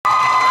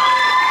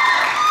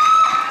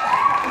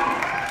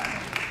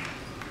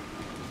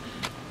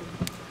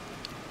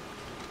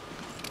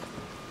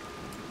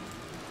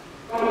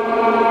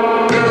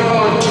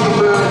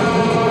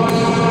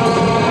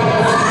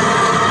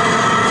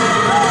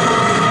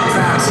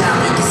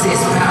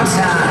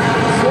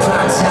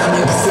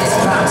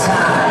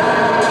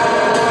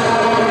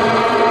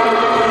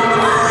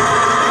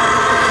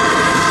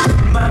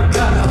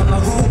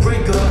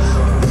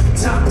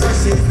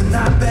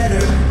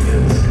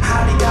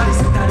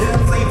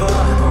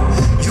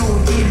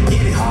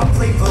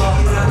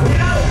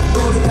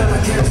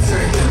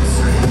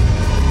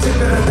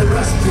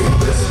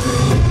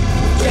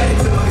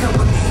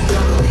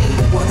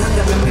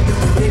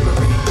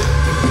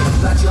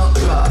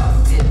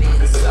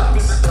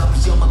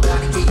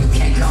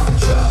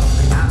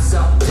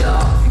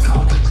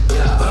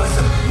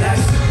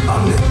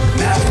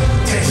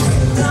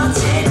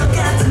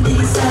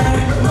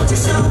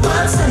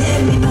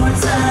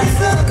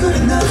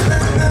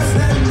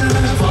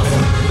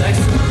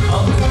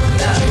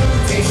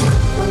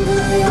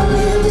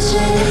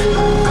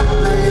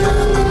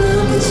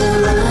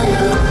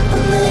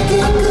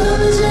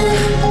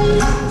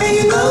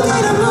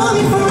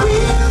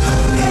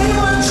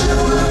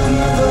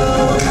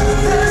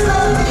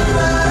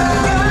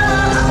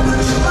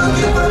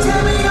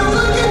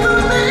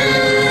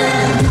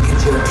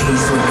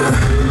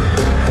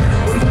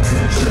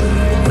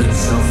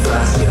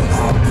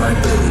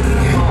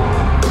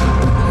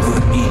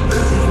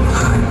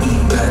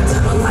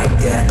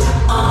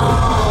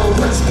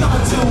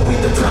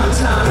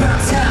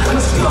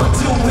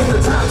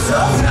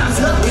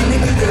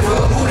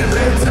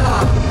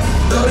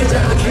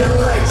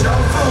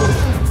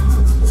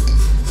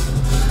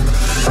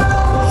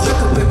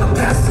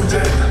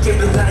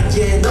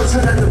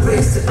넘쳐나는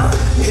race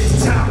hit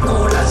the top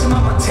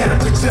놀라지만 my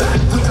temperature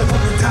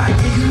붙어보는 time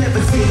you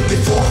never seen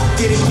before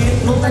getting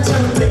it 뭔가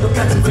잘못된 것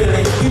같은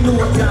feeling you know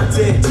I got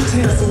it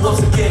주체할 수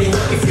없어 get it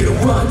if you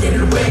don't run get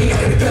it away I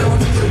gotta go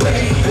get it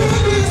away